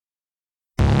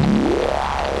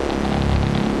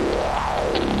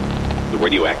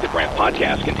Radioactive Rant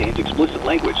podcast contains explicit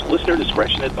language. Listener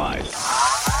discretion advised.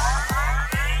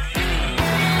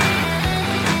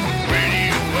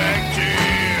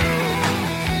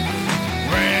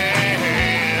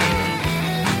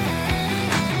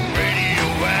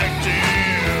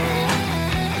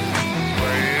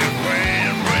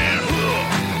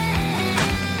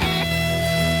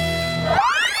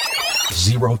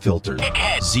 Zero filters,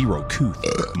 zero couth.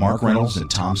 Mark Reynolds and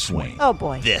Tom Swain. Oh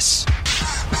boy. This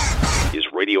is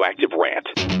Radioactive Rant.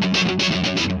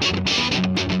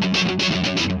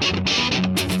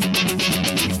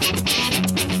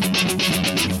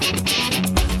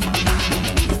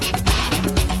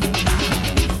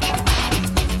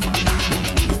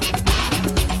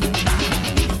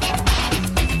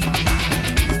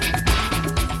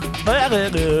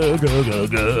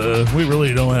 We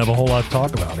really don't have a whole lot to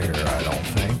talk about here, I don't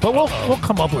think. But we'll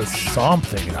come up with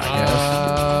something, I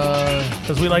guess.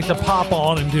 Because we like to pop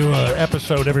on and do an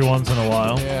episode every once in a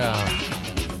while. Yeah.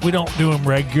 We don't do them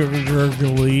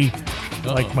regularly,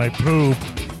 like my poop.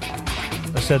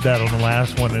 I said that on the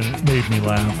last one, and it made me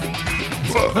laugh.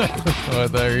 Oh,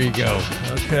 there you go.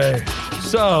 Okay.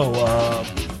 So,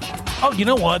 you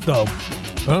know what, though?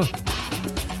 Huh?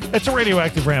 It's a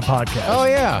Radioactive Rant podcast. Oh,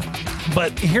 yeah.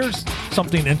 But here's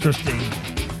something interesting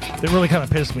that really kind of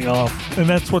pissed me off, and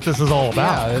that's what this is all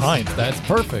about. Yeah, that's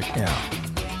perfect. Yeah.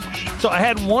 So I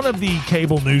had one of the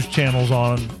cable news channels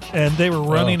on, and they were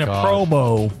running a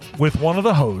promo with one of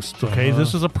the hosts, okay?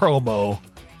 This is a promo,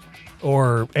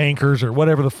 or anchors, or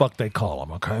whatever the fuck they call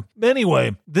them, okay?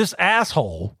 Anyway, this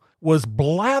asshole was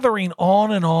blathering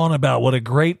on and on about what a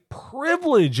great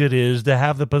privilege it is to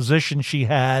have the position she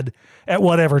had at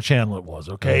whatever channel it was,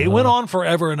 okay? It went on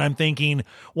forever, and I'm thinking,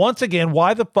 once again,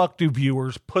 why the fuck do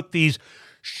viewers put these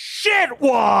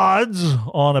shitwads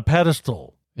on a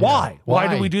pedestal? Yeah. Why?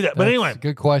 Why do we do that? But anyway.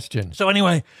 Good question. So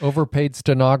anyway. Overpaid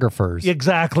stenographers.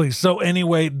 Exactly. So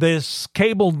anyway, this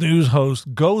cable news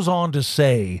host goes on to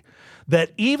say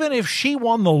that even if she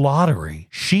won the lottery,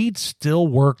 she'd still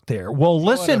work there. Well,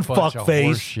 listen,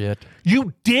 fuckface,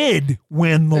 you did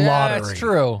win the lottery. That's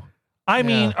true. I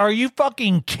mean, are you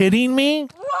fucking kidding me?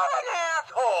 What an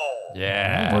asshole!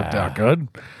 Yeah. Worked out good.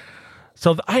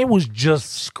 So I was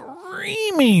just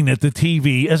screaming at the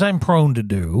TV, as I'm prone to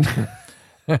do.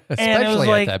 Especially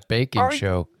like, at that baking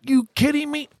show. You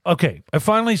kidding me? Okay, I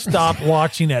finally stopped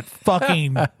watching that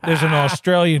fucking, there's an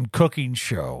Australian cooking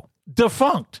show.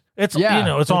 Defunct. It's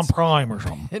it's on Prime or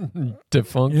something.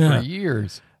 Defunct for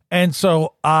years. And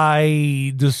so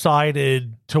I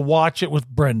decided to watch it with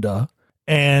Brenda,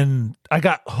 and I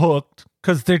got hooked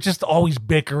because they're just always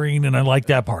bickering, and I like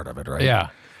that part of it, right? Yeah.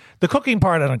 The cooking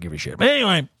part, I don't give a shit. But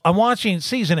anyway, I'm watching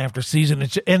season after season,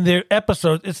 and their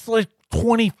episodes, it's like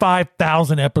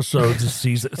 25,000 episodes a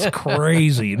season. It's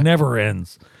crazy. It never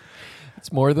ends.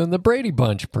 It's more than the Brady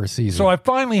Bunch per season. So I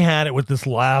finally had it with this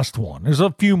last one. There's a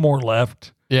few more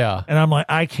left. Yeah. And I'm like,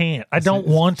 I can't. I don't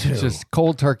want to. It's just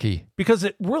cold turkey. Because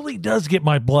it really does get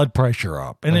my blood pressure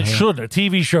up. And it shouldn't. A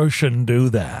TV show shouldn't do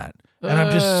that. And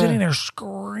I'm just sitting there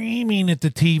screaming at the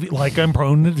TV like I'm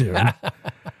prone to do.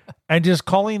 And just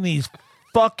calling these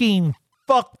fucking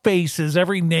fuck faces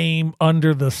every name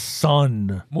under the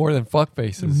sun. More than fuck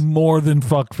faces. More than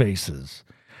fuck faces.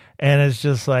 And it's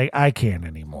just like, I can't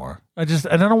anymore. I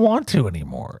don't want to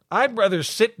anymore. I'd rather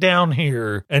sit down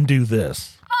here and do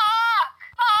this.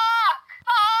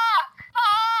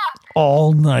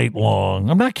 All night long.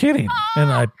 I'm not kidding.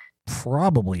 And I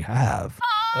probably have.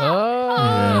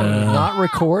 Not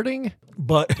recording?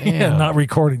 But not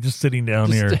recording, just sitting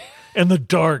down here in the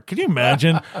dark. Can you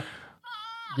imagine?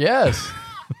 Yes.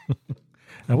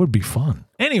 That would be fun.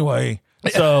 Anyway,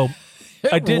 so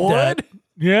I did that.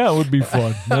 Yeah, it would be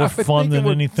fun. More fun than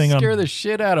anything. Scare the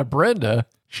shit out of Brenda.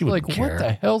 She would like, care. what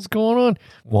the hell's going on?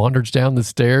 Wanders down the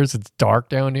stairs. It's dark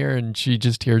down here, and she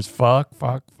just hears fuck,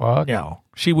 fuck, fuck. Yeah,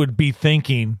 she would be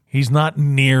thinking, he's not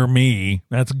near me.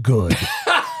 That's good.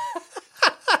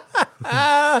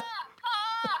 All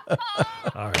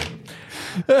right.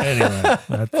 Anyway,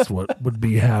 that's what would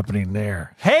be happening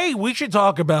there. Hey, we should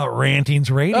talk about Rantings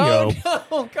Radio. Oh,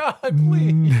 no, God,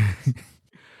 please.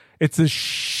 It's a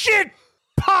shit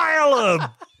pile of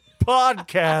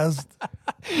podcast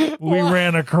we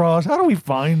ran across. How do we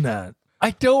find that?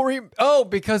 I don't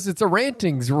because it's a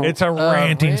Rantings. It's a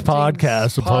Rantings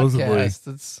podcast, supposedly.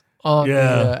 It's on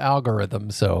the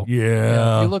algorithm, so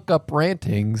if you look up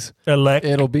Rantings,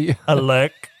 it'll be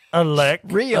reelect.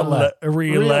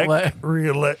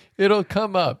 It'll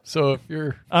come up. So if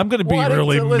you're I'm going to be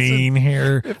really mean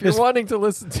here. If you're wanting to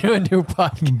listen to a new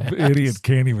podcast. Idiot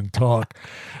can't even talk.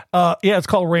 Yeah, it's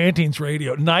called Rantings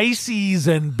Radio. Nicey's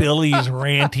and Billy's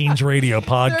Rantings Radio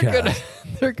podcast.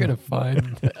 They're gonna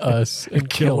find us and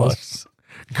kill us.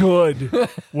 Good.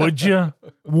 Would you?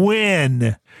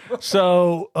 When?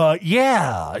 So,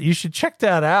 yeah, you should check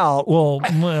that out. Well, I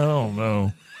don't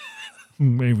know.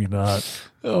 Maybe not.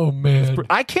 Oh, man.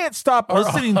 I can't stop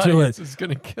listening to it. This is going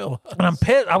to kill us. And I'm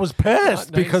pissed. I was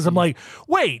pissed because I'm like,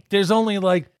 wait, there's only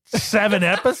like 7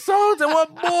 episodes? I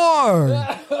want more.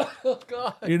 Oh,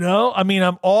 God. You know? I mean,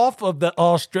 I'm off of the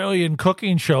Australian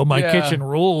cooking show, My Kitchen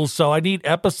Rules, so I need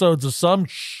episodes of some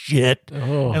shit.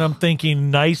 Oh. And I'm thinking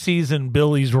Nicey's and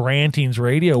Billy's Rantings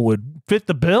Radio would fit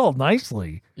the bill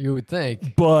nicely. You would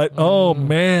think. But, oh,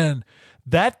 man.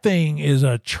 That thing is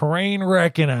a train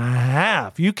wreck and a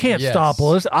half. You can't stop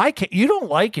listening. I can't. You don't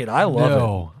like it. I love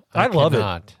it. I love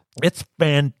it. It's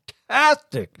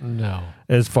fantastic. No,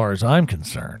 as far as I'm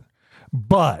concerned,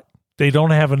 but they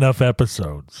don't have enough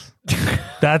episodes.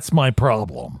 That's my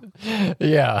problem.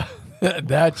 Yeah,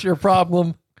 that's your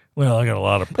problem. Well, I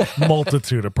got a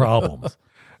multitude of problems.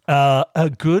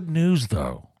 A good news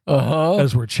though,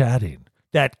 as we're chatting,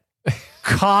 that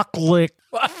cocklick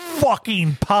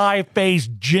fucking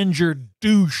pie-faced ginger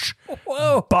douche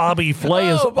Bobby Flay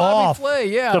is off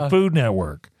the Food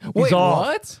Network. He's off.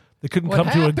 What? They couldn't come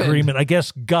to an agreement. I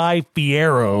guess Guy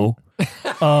Fiero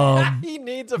he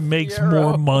needs makes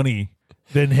more money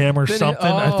than him or something.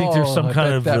 I think there's some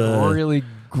kind of that really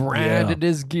grinded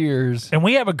his gears. And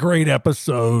we have a great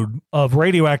episode of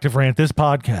Radioactive Rant, this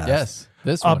podcast. Yes,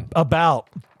 this one. About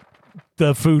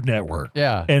the Food Network.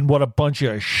 Yeah. And what a bunch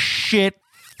of shit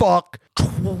fuck.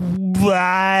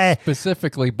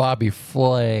 Specifically Bobby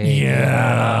Flay.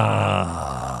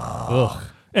 Yeah. Ugh.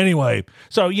 Anyway,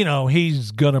 so, you know,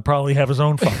 he's going to probably have his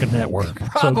own fucking network.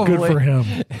 So good for him.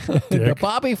 The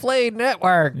Bobby Flay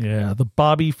Network. Yeah, the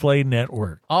Bobby Flay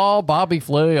Network. All Bobby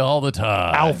Flay all the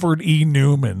time. Alfred E.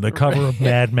 Newman, the cover of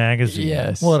Mad Magazine.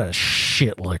 Yes. What a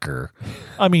shit liquor.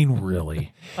 I mean,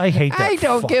 really. I hate that I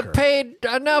don't fucker. get paid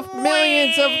enough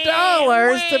millions of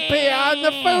dollars to be on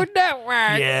the Food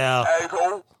Network. Yeah.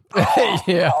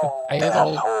 Yeah.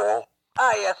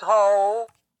 Asshole.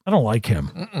 I don't like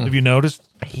him. Have you noticed?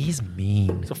 He's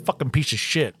mean. He's a fucking piece of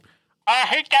shit. I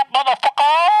hate that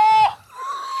motherfucker.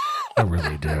 I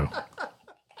really do.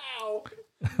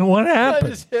 What happened? I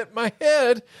just hit my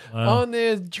head on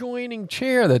the adjoining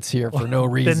chair that's here for no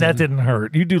reason. Then that didn't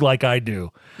hurt. You do like I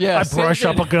do. Yeah, I brush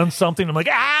up against something. I'm like,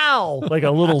 ow! Like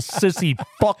a little sissy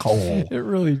fuckhole. It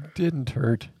really didn't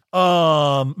hurt.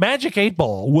 Magic 8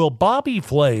 Ball. Will Bobby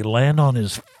Flay land on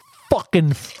his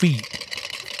fucking feet?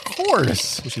 Of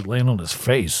course. Wish he'd land on his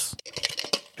face.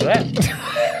 You must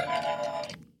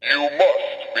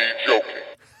be joking.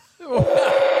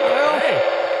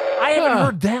 I haven't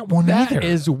heard that one either. That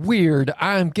is weird.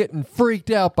 I'm getting freaked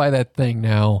out by that thing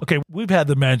now. Okay, we've had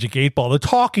the Magic 8 Ball, the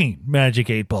talking Magic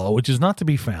 8 Ball, which is not to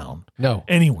be found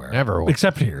anywhere. Never.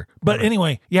 Except here. But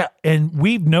anyway, yeah, and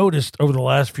we've noticed over the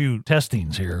last few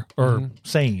testings here, or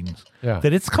sayings,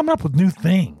 that it's coming up with new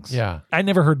things. Yeah. I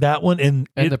never heard that one. And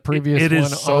the previous it one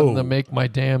is so, on the Make My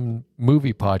Damn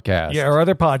Movie podcast. Yeah, our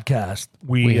other podcast,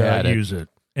 we use it.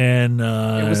 And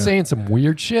it was saying some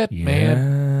weird shit,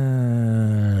 man.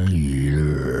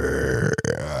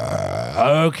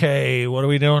 Okay, what are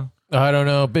we doing? I don't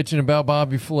know. Bitching about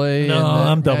Bobby Flay. No,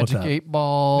 I'm done with that. Magic 8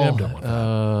 Ball. Yeah, I'm done with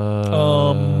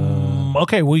that.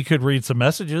 Okay, we could read some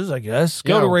messages, I guess.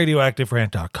 Go to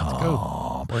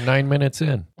radioactiverant.com. We're 9 minutes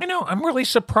in. You know, I'm really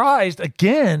surprised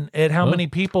again at how many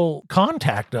people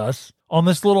contact us on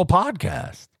this little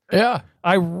podcast. Yeah.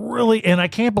 I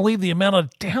can't believe the amount of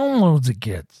downloads it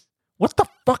gets. What the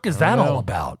fuck is that all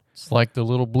about? It's like the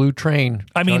little blue train.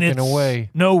 I mean, it's away.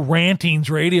 No Rantings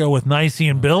Radio with Nicey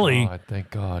and Billy. God,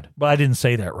 thank God. But I didn't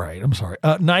say that right. I'm sorry.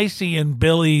 Nicey's and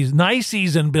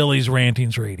Billy's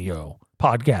Rantings Radio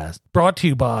podcast, brought to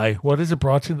you by, what is it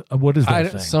brought to? What is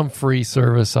that thing? Some free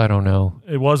service. I don't know.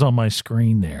 It was on my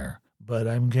screen there, but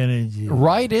I'm going to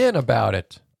write in about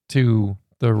it to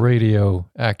the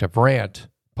Radioactive Rant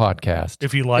podcast.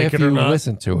 If you like it or not.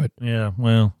 Listen to it. Yeah,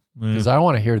 well. Because I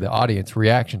want to hear the audience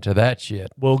reaction to that shit.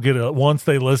 We'll get once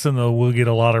they listen, though, we'll get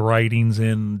a lot of writings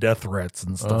in, death threats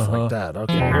and stuff like that.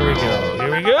 Okay, here we go.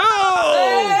 Here we go.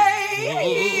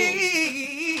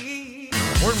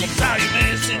 These are your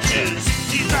messages.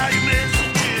 These are your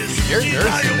messages. You're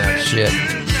nursing that shit.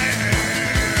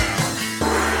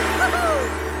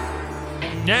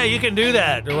 Yeah, you can do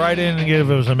that. Write in and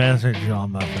give us a message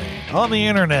on the thing. On the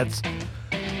internets.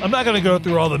 I'm not going to go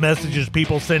through all the messages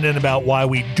people send in about why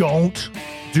we don't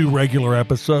do regular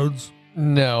episodes.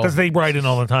 No. Because they write in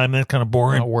all the time. That's kind of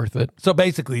boring. Not worth it. So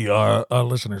basically, our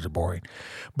listeners are boring.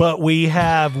 But we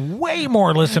have way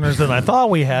more listeners than I thought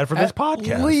we had for this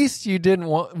podcast. At least you didn't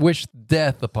wish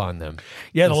death upon them.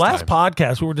 Yeah, the last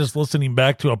podcast, we were just listening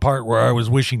back to a part where I was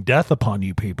wishing death upon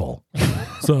you people.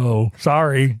 So,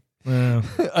 sorry.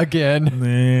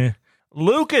 Again.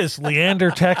 Lucas,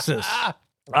 Leander, Texas.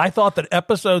 I thought that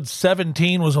episode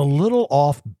 17 was a little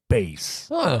off base.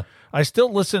 Huh. I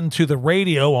still listen to the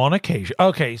radio on occasion.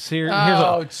 Okay,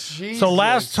 so Jesus. So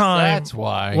last time, that's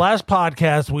why. Last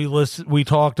podcast we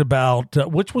talked about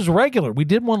which was regular. We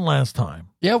did one last time.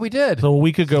 Yeah, we did. So a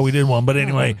week ago we did one, but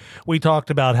anyway, we talked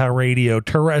about how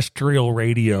terrestrial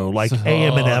radio, like Sucks.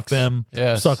 AM and FM,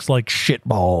 Yes. sucks like shit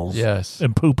balls. Yes.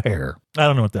 And poop hair. I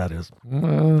don't know what that is.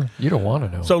 You don't want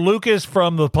to know. So Lucas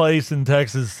from the place in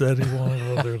Texas said he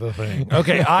wanted to do the thing.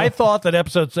 Okay, I thought that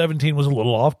episode 17 was a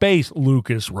little off base,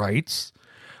 Lucas writes.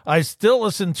 I still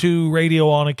listen to radio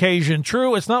on occasion.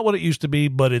 True, it's not what it used to be,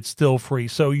 but it's still free.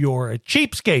 So you're a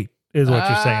cheapskate, is what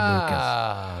you're saying,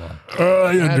 Lucas.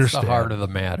 I understand. That's the heart of the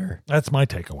matter. That's my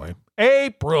takeaway.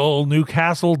 April,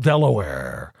 Newcastle,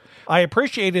 Delaware. I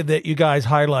appreciated that you guys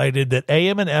highlighted that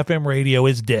AM and FM radio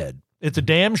is dead. It's a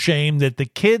damn shame that the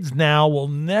kids now will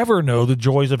never know the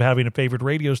joys of having a favorite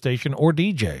radio station or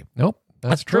DJ. Nope,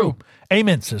 that's true.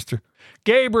 Amen, sister.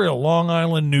 Gabriel, Long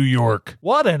Island, New York.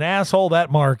 What an asshole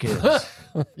that Mark is.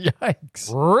 Yikes.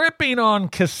 Ripping on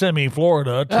Kissimmee,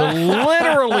 Florida, to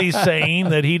literally saying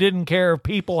that he didn't care if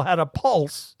people had a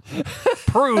pulse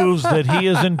proves that he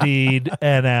is indeed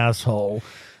an asshole.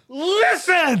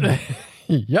 Listen!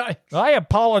 Yikes. I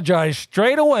apologize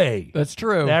straight away. That's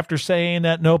true. After saying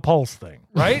that no pulse thing,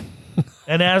 right?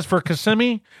 And as for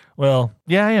Kissimmee, well,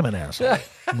 yeah, I am an asshole.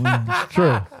 It's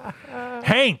true.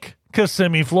 Hank,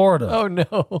 Kissimmee, Florida. Oh,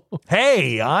 no.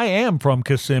 Hey, I am from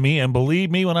Kissimmee, and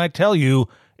believe me when I tell you,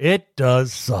 it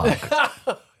does suck.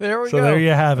 There we So go. there you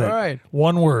have it. All right.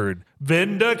 One word.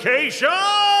 Vindication!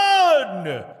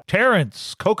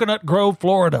 Terrence, Coconut Grove,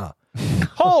 Florida.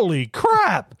 Holy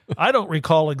crap! I don't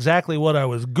recall exactly what I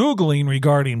was Googling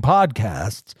regarding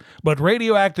podcasts, but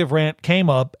Radioactive Rant came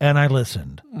up and I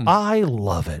listened. I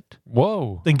love it.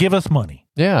 Whoa. Then give us money.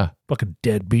 Yeah. Fucking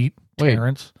deadbeat, Wait.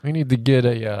 Terrence. We need to get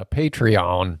a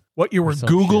Patreon. What you were Some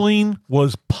Googling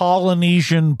was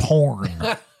Polynesian porn.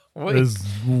 Wait. Is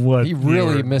what He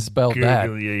really you were misspelled that.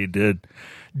 Googling. Yeah, you did.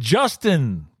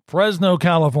 Justin, Fresno,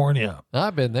 California.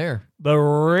 I've been there. The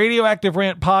Radioactive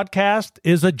Rant podcast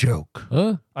is a joke.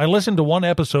 Huh? I listened to one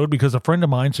episode because a friend of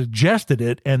mine suggested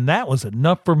it, and that was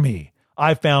enough for me.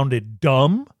 I found it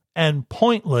dumb and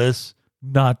pointless,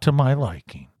 not to my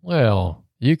liking. Well,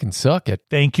 you can suck it.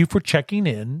 Thank you for checking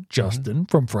in, Justin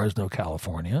from Fresno,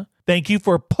 California. Thank you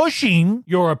for pushing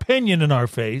your opinion in our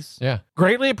face. Yeah.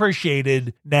 Greatly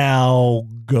appreciated. Now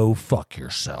go fuck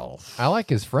yourself. I like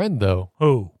his friend, though.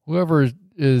 Who? Whoever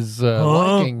is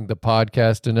liking the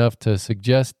podcast enough to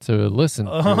suggest to listen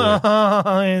to it.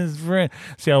 His friend.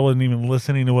 See, I wasn't even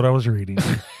listening to what I was reading.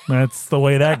 That's the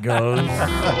way that goes.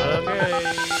 Okay.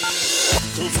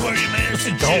 Those were your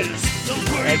messages.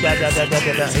 Those were your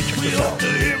messages. We hope to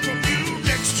hear from you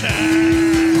next time.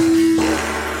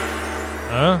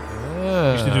 Huh?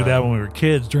 We used to do that when we were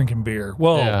kids drinking beer.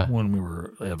 Well, Yeah. when we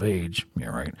were of age. Yeah,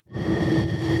 right.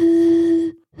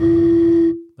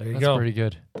 There you That's go. pretty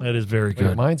good. That is very Wait,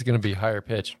 good. mine's going to be higher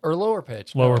pitch or lower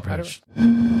pitch. Lower No, I don't- pitch.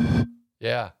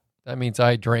 Yeah. That means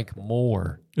I drank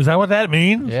more. Is that what that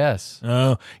means? Yes.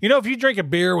 You know, if you drink a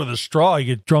beer with a straw,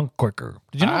 you get drunk quicker.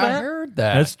 Did you know I that? heard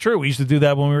that. That's true. We used to do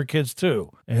that when we were kids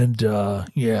too. And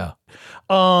yeah.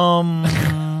 And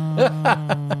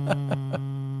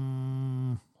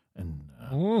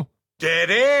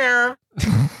Dead air.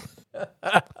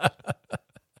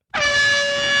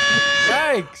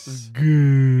 Yikes.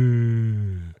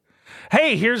 good.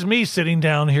 Hey, here's me sitting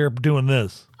down here doing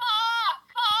this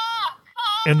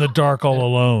in the dark all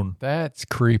alone. That's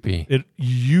creepy. It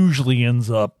usually ends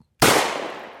up,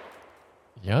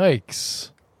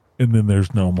 Yikes. and then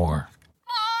there's no more.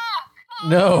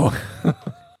 No.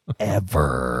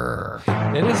 Ever.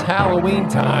 It is Halloween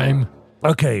time.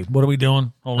 Okay, what are we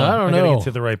doing? Hold on. I don't gotta know. get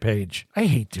to the right page. I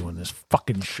hate doing this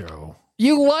fucking show.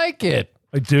 You like it.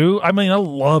 I do. I mean, I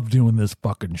love doing this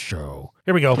fucking show.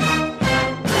 Here we go.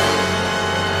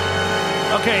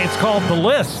 Okay, it's called The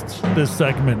List, this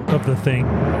segment of the thing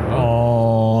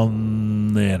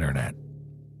on the internet,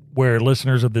 where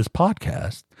listeners of this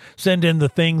podcast send in the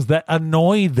things that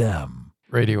annoy them.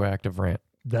 Radioactive Rant.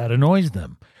 That annoys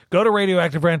them. Go to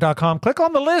radioactiverant.com, click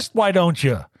on the list, why don't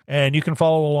you? And you can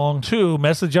follow along too.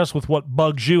 Message us with what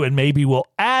bugs you, and maybe we'll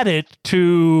add it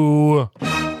to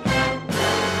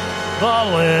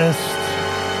the list.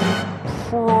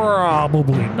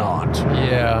 Probably not.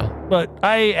 Yeah. But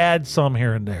I add some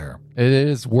here and there. It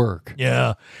is work.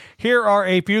 Yeah. Here are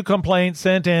a few complaints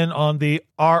sent in on the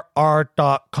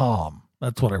rr.com.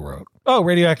 That's what I wrote. Oh,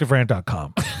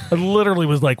 radioactiverant.com. I literally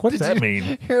was like, what does that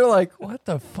mean? You're like, what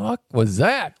the fuck was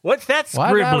that? What's that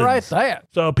Why did I scribbling? write that?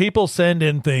 So people send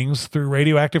in things through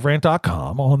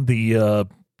radioactiverant.com on the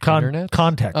Internets?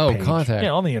 contact page. Contact. Yeah,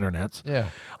 on the internets. Yeah.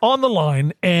 On the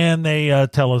line, and they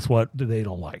tell us what they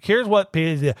don't like. Here's what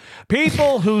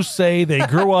people who say they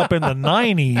grew up in the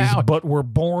 90s Ouch. but were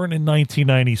born in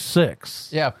 1996.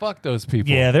 Yeah, fuck those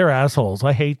people. Yeah, they're assholes.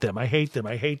 I hate them. I hate them.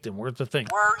 I hate them. Where's the thing?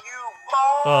 Were you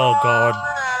born? Oh, God.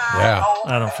 Yeah.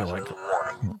 I don't feel like it.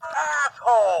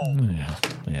 Asshole.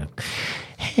 Yeah.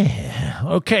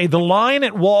 Okay, the line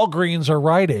at Walgreens or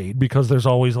Rite Aid, because there's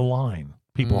always a line.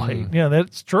 People hate. Yeah,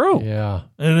 that's true. Yeah.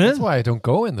 It is. That's why I don't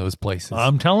go in those places.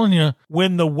 I'm telling you,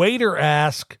 when the waiter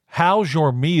asks, how's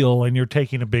your meal? And you're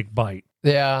taking a big bite.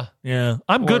 yeah. Yeah,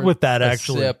 I'm good Or with that, a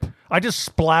actually. sip. I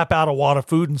just splap out a wad of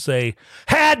food and say,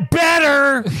 had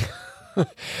better.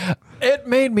 It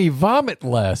made me vomit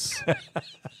less.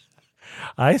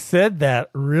 I said that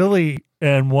really,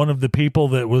 and one of the people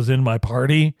that was in my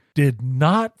party did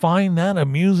not find that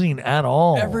amusing at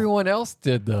all. Everyone else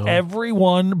did, though.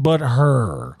 Everyone but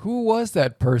her. Who was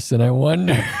that person, I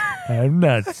wonder? I'm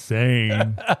not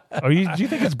saying. Do you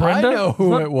think it's Brenda? I know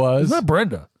who it was. It's not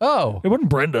Brenda. Oh. It wasn't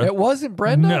Brenda. It wasn't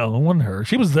Brenda? No, it wasn't her.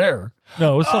 She was there.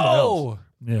 No, it was someone else. Oh.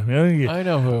 Yeah. I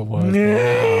know who it was.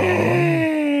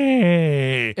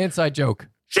 Hey. Inside joke.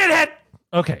 Shithead.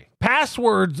 Okay.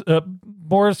 Passwords,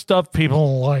 more stuff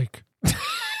people like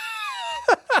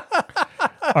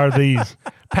are these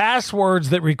passwords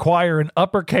that require an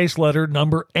uppercase letter,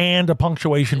 number, and a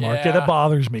punctuation mark. Yeah, Yeah. that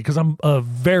bothers me because I'm a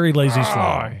very lazy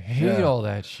slob. I hate all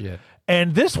that shit.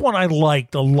 And this one I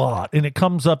liked a lot, and it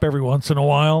comes up every once in a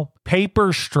while.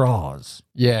 Paper straws.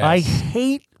 Yes. I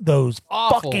hate those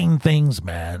Awful. fucking things,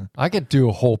 man. I could do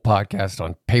a whole podcast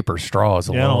on paper straws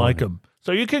alone. Yeah, I don't like them.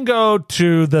 So you can go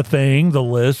to the thing, the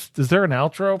list. Is there an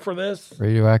outro for this?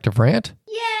 Radioactive rant?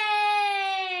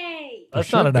 Yay!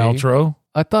 That's There not an should be. outro.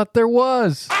 I thought there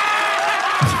was.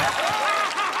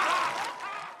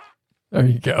 There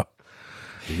you go.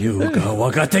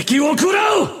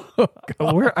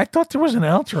 Where I thought there was an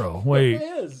outro. Wait,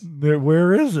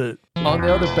 where is it? On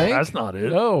the other bank? That's not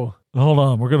it. No. Hold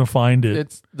on, we're gonna find it.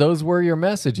 It's those were your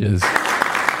messages.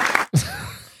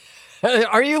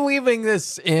 Are you leaving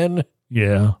this in?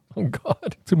 Yeah, Oh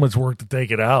God. too much work to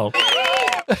take it out.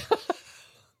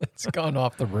 It's gone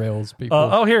off the rails, people.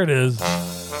 Oh, here it is. no,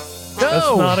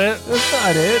 that's not it? That's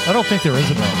not it. I don't think there is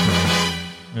an outro.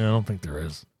 Yeah, I don't think there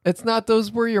is. It's not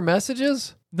those were your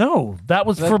messages? No, that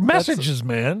was for That's- messages,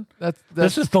 man. That's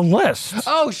This is the list.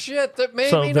 Oh shit, that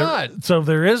maybe not. So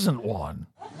there isn't one.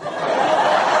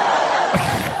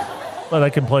 But I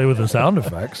can play with the sound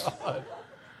effects.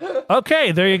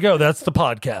 Okay, there you go. That's the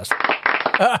podcast.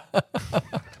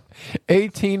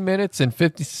 18 minutes and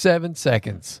 57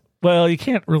 seconds. Well, you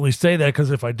can't really say that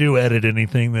because if I do edit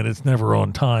anything, then it's never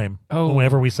on time. Oh,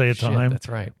 whenever we say a shit, time, that's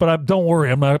right. But don't worry,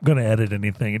 I'm not going to edit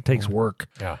anything. It takes work.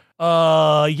 Yeah.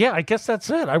 Yeah, I guess that's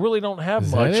it. I really don't have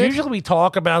Is much. that it? Usually we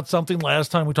talk about something.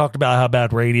 Last time we talked about how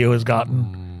bad radio has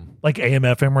gotten, like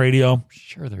AM/FM radio.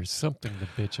 Sure, there's something to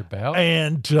bitch about.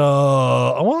 And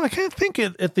well, I can't think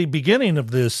at the beginning of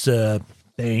this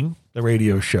thing, the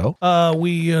radio show,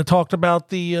 we talked about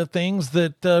the things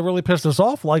that really pissed us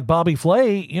off, like Bobby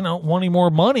Flay, wanting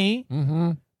more money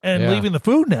and Yeah. leaving the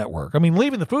Food Network. I mean,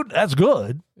 leaving the Food, that's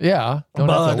good, Yeah. Don't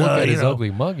But, have to look at you his know.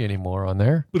 ugly mug anymore on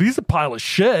there. but he's a pile of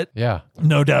shit. Yeah.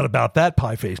 No doubt about that,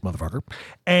 pie-faced motherfucker.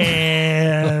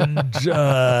 And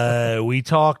we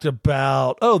talked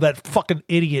about, that fucking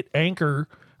idiot anchor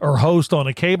or host on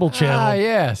a cable channel. Ah,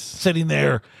 yes. Sitting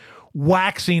there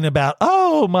waxing about,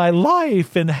 my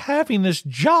life and having this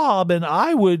job, and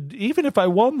I would, even if I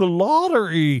won the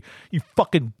lottery, you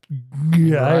fucking,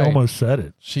 yeah, I Right. almost said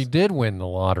it. She did win the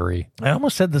lottery. I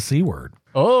almost said the C word.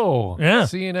 Oh. Yeah.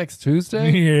 See you next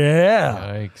Tuesday? Yeah.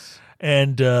 Yikes.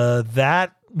 And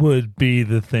that would be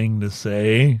the thing to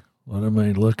say. What am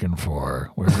I looking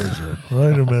for? Where is it?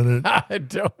 Wait a minute. I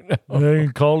don't know. They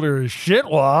called her a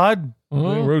shitwad.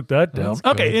 I wrote that down. That's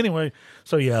Okay, good. anyway.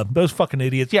 So yeah, those fucking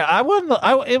idiots. Yeah,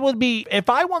 it would be, if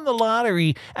I won the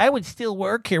lottery, I would still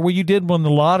work here. Well, you did win the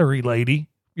lottery, lady.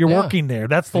 You're Yeah. working there.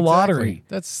 That's the Exactly. lottery.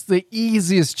 That's the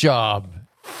easiest job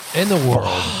in the world.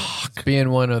 It's being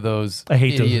one of those. I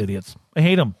hate those idiots. I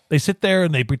hate them. They sit there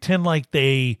and they pretend like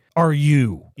they are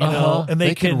you know, Uh-huh. and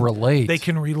they can relate. They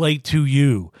can relate to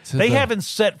you. To They the- haven't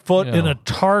set foot in Yeah. a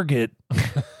Target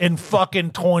in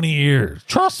fucking 20 years.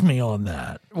 Trust me on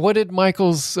that. What did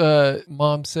Michael's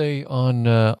mom say on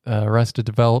Arrested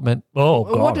Development? Oh,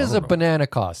 God. What does a banana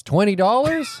cost?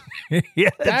 $20? Yeah,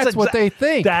 That's what they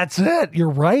think. That's it. You're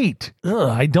right. Ugh,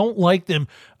 I don't like them.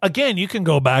 Again, you can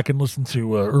go back and listen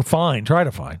to, or try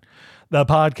to find the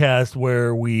podcast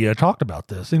where we talked about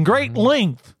this in great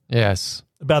length. Yes.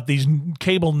 About these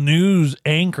cable news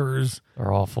anchors.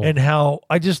 They're awful. And how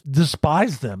I just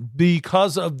despise them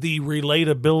because of the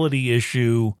relatability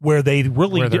issue where they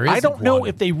really do. I don't know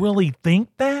if they really think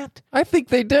that. I think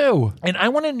they do. And I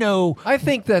want to know. I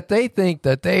think that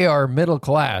they are middle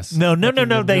class. No,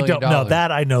 they don't. No,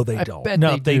 that I know they don't.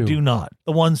 No, they do not.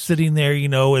 The ones sitting there,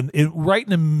 and right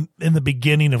in the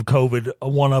beginning of COVID,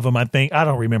 one of them, I think, I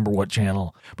don't remember what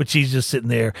channel, but she's just sitting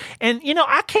there. And,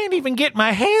 I can't even get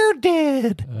my hair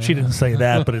did. She didn't say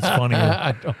that, but it's funnier.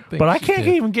 I don't think but I can't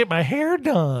even get my hair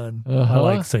done. I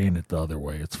like saying it the other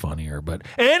way. It's funnier. But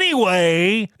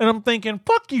anyway, and I'm thinking,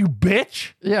 fuck you,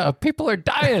 bitch. Yeah, people are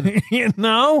dying.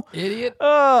 Idiot.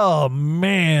 Oh,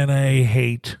 man, I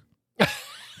hate.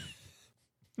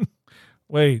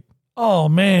 Wait. Oh,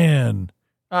 man,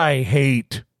 I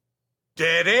hate.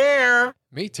 Dead air.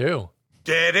 Me too.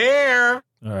 Dead air.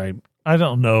 All right. I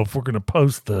don't know if we're going to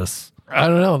post this. I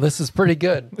don't know. This is pretty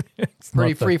good. It's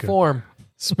pretty not that free good. form,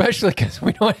 especially because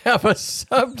we don't have a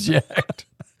subject.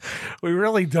 We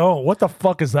really don't. What the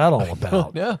fuck is that all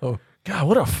about? No. God,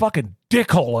 what a fucking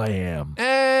dickhole I am.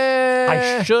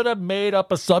 I should have made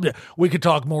up a subject. We could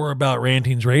talk more about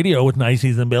Rantings Radio with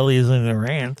Niceys and Billies and the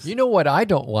Rants. You know what I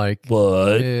don't like?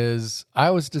 What? Is I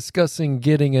was discussing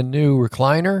getting a new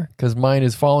recliner because mine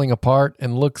is falling apart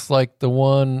and looks like the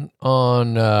one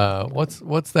on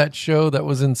what's that show that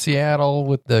was in Seattle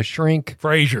with the shrink?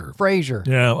 Frasier.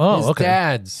 Yeah. His Oh, okay.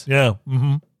 dad's. Yeah.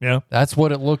 Mm-hmm. Yeah. That's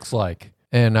what it looks like.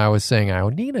 And I was saying, I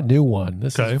would need a new one.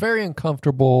 This Okay. is very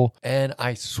uncomfortable. And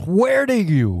I swear to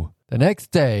you, the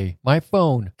next day, my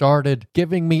phone started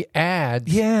giving me ads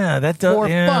Yeah, that does. for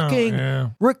fucking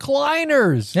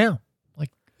recliners. Yeah.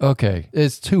 Like, okay,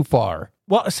 it's too far.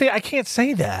 Well, see, I can't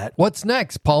say that. What's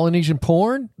next? Polynesian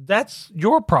porn? That's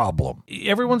your problem.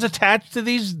 Everyone's attached to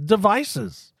these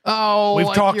devices. Oh, We've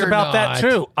like talked you're about that not.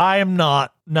 too. I am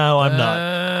not. No, I'm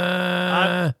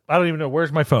not. I don't even know.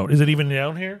 Where's my phone? Is it even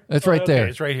down here? It's right there.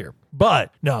 It's right here.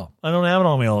 But no, I don't have it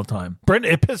on me all the time.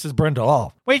 Brenda, it pisses Brenda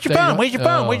off. Where's your So you phone? don't- Where's your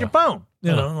phone? oh. Where's your phone?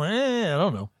 I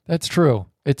don't know. That's true.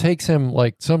 It takes him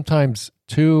like sometimes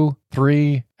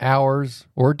 2-3 hours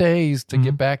or days to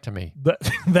get back to me.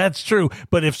 That's true.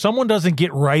 But if someone doesn't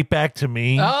get right back to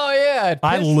me, Oh, yeah. It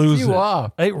I pisses lose you it.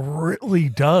 off. It really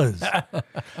does.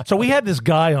 So we had this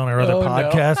guy on our other Oh, no.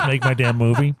 podcast, Make My Damn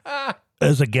Movie,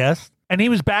 as a guest. And he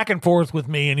was back and forth with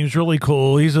me, and he was really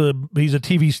cool. He's a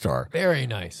TV star. Very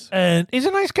nice. And he's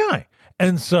a nice guy.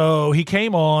 And so he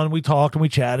came on, we talked and we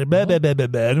chatted, blah, blah, blah, blah,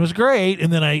 blah, and it was great.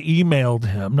 And then I emailed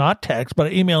him, not text, but I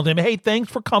emailed him, hey,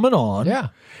 thanks for coming on. Yeah.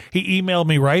 He emailed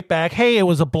me right back, hey, it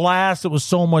was a blast. It was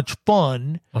so much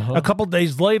fun. A couple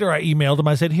days later, I emailed him.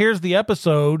 I said, here's the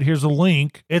episode. Here's a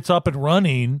link. It's up and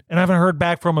running. And I haven't heard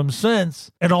back from him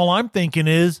since. And all I'm thinking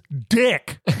is,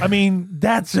 dick. I mean,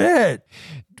 that's it.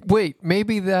 Wait,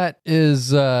 maybe that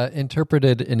is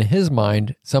interpreted in his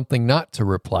mind something not to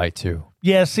reply to.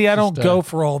 Yeah, see, I don't Just, go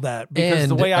for all that because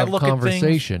the end way I of look at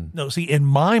conversation. things. No, see, in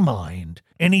my mind,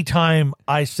 anytime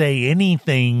I say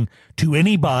anything to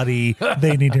anybody,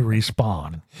 they need to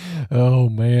respond. Oh,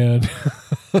 man.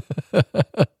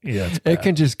 Yeah, it's It bad.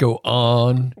 can just go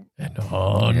on and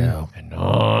on and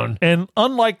on. And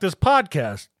unlike this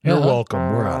podcast, you're Uh-huh. welcome.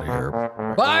 We're out of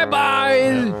here.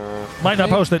 Bye-bye. Might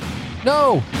not post it.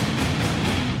 No.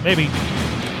 Maybe.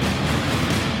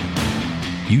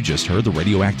 You just heard the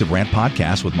Radioactive Rant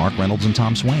podcast with Mark Reynolds and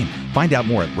Tom Swain. Find out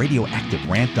more at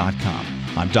radioactiverant.com.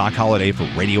 I'm Doc Holliday for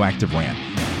Radioactive Rant.